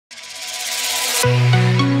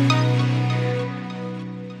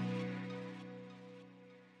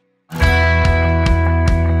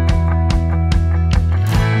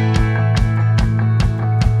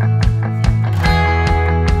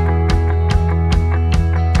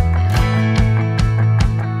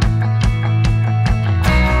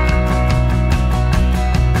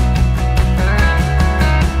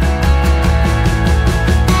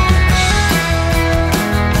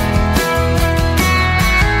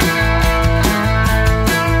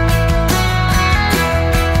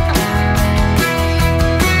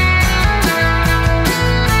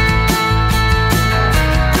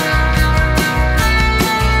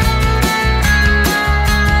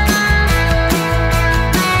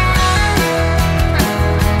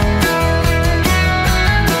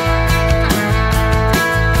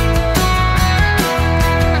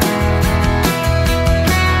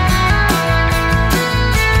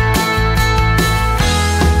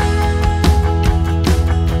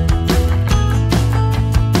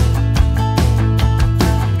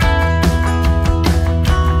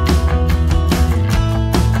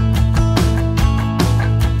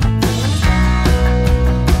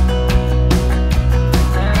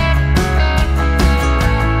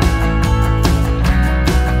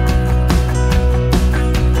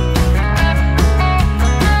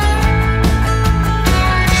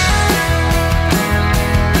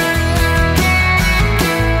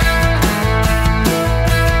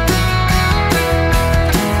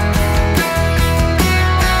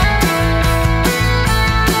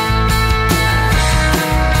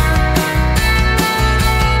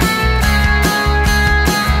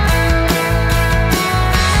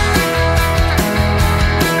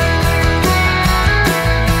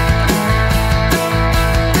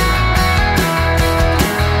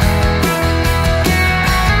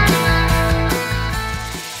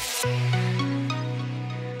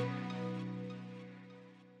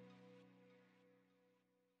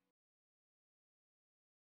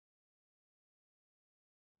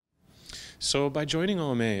So by joining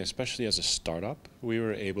OMA, especially as a startup, we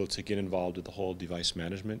were able to get involved with the whole device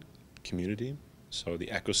management community. So the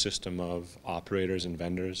ecosystem of operators and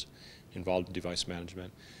vendors involved in device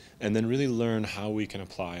management, and then really learn how we can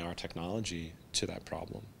apply our technology to that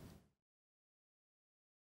problem.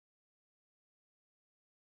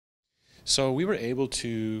 So we were able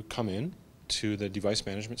to come in to the device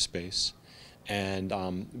management space and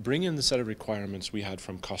bring in the set of requirements we had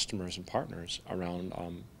from customers and partners around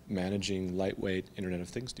managing lightweight Internet of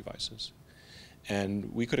Things devices.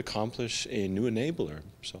 And we could accomplish a new enabler.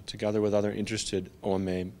 So together with other interested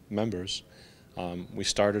OMA members, we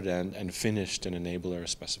started and finished an enabler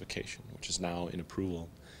specification, which is now in approval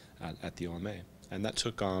at the OMA. And that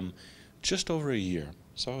took just over a year.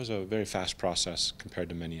 So it was a very fast process compared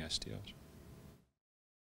to many SDOs.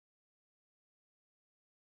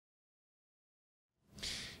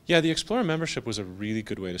 Yeah, the Explorer membership was a really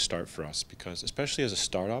good way to start for us because, especially as a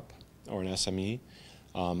startup or an SME,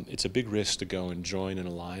 it's a big risk to go and join an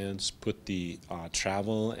alliance, put the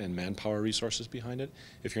travel and manpower resources behind it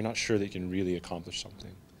if you're not sure that you can really accomplish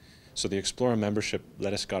something. So the Explorer membership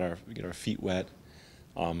let us get our feet wet.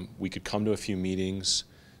 We could come to a few meetings,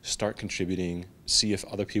 start contributing, see if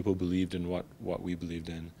other people believed in what we believed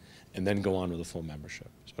in, and then go on with a full membership.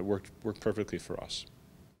 So it worked perfectly for us.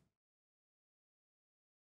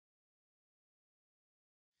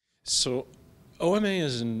 So OMA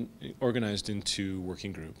is organized into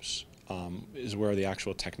working groups, is where the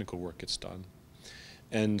actual technical work gets done.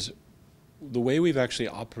 And the way we've actually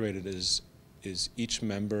operated is each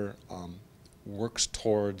member works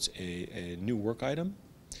towards a new work item,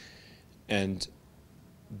 and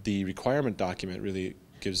the requirement document really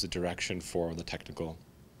gives the direction for the technical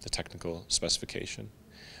specification.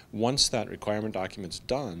 Once that requirement document's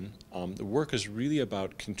done, the work is really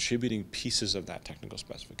about contributing pieces of that technical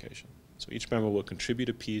specification. So each member will contribute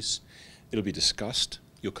a piece, it'll be discussed,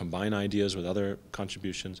 you'll combine ideas with other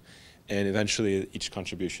contributions, and eventually each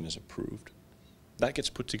contribution is approved. That gets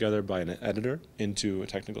put together by an editor into a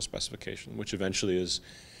technical specification, which eventually is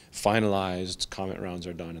finalized, comment rounds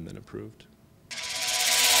are done, and then approved.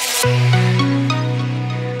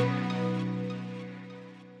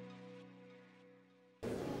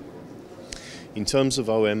 In terms of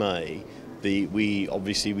OMA, we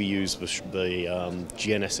use the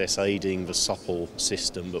GNSS aiding the SUPL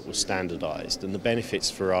system that was standardized, and the benefits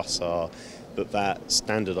for us are that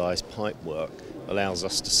standardized pipework allows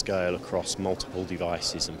us to scale across multiple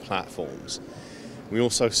devices and platforms. We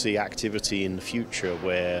also see activity in the future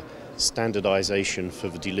where standardization for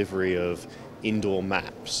the delivery of indoor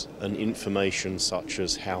maps and information such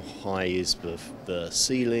as how high is the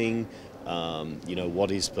ceiling,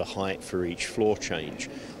 what is the height for each floor change.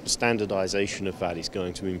 The standardization of that is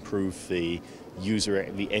going to improve the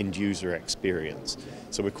end user experience.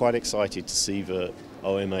 So we're quite excited to see that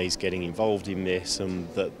OMA is getting involved in this, and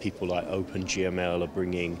that people like OpenGML are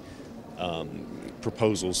bringing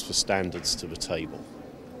proposals for standards to the table.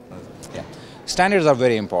 Yeah. Standards are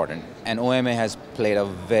very important, and OMA has played a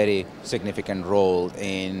very significant role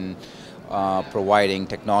in providing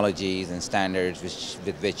technologies and standards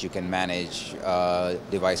with which you can manage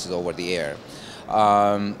devices over the air.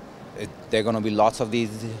 There are going to be lots of these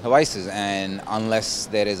devices, and unless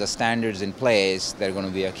there is a standards in place, there's going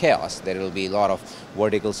to be a chaos. There will be a lot of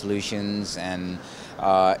vertical solutions, and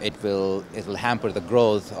it will hamper the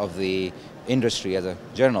growth of the industry as a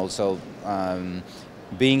general. So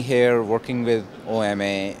being here, working with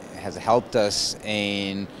OMA has helped us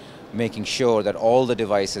in making sure that all the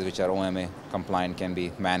devices which are OMA compliant can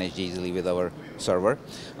be managed easily with our server.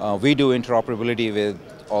 We do interoperability with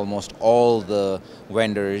almost all the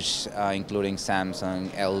vendors, including Samsung,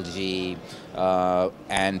 LG,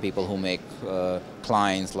 and people who make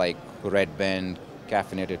clients like Red Band,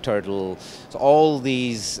 Caffeinated Turtle. So all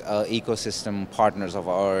these ecosystem partners of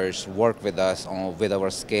ours work with us with our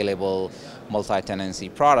scalable multi-tenancy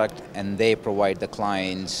product, and they provide the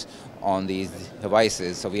clients on these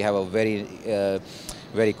devices. So we have a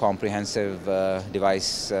very comprehensive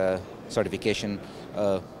device certification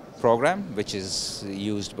program, which is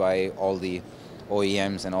used by all the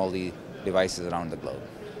OEMs and all the devices around the globe.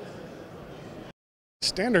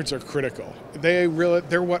 Standards are critical. They're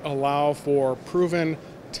what allow for proven,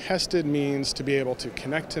 tested means to be able to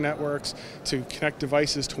connect to networks, to connect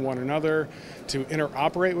devices to one another, to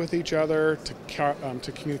interoperate with each other,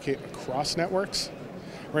 to communicate across networks.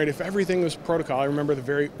 Right? If everything was protocol, I remember the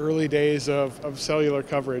very early days of cellular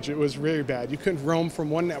coverage. It was really bad. You couldn't roam from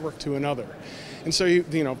one network to another. And so,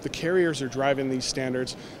 the carriers are driving these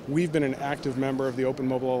standards. We've been an active member of the Open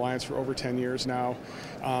Mobile Alliance for over 10 years now.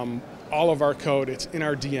 All of our code, it's in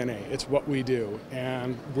our DNA. It's what we do.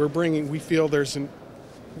 And we feel there's a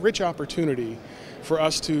rich opportunity for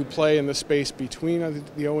us to play in the space between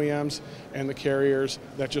the OEMs and the carriers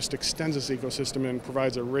that just extends this ecosystem and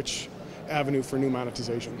provides a rich avenue for new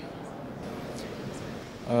monetization.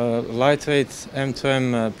 Lightweight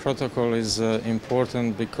M2M protocol is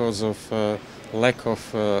important because of lack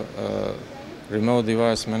of remote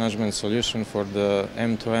device management solution for the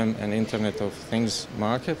M2M and Internet of Things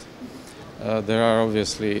market. There are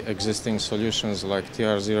obviously existing solutions like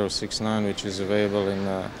TR069, which is available in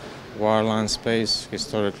wireline space,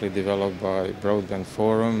 historically developed by Broadband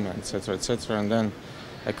Forum, etc., etc. And then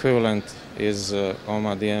equivalent is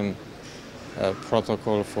OMA-DM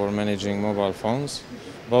protocol for managing mobile phones.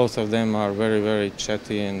 Both of them are very, very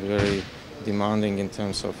chatty and very demanding in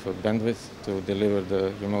terms of bandwidth to deliver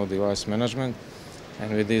the remote device management.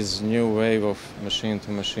 And with this new wave of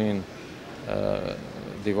machine-to-machine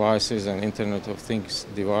devices and Internet of Things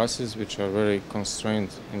devices, which are very constrained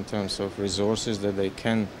in terms of resources that they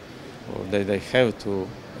can or that they have to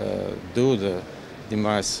do the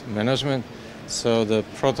device management. So the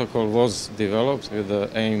protocol was developed with the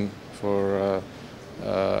aim for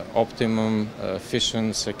optimum,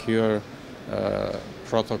 efficient, secure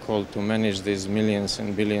protocol to manage these millions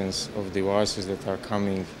and billions of devices that are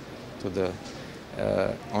coming to the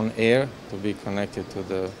on air to be connected to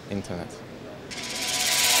the internet.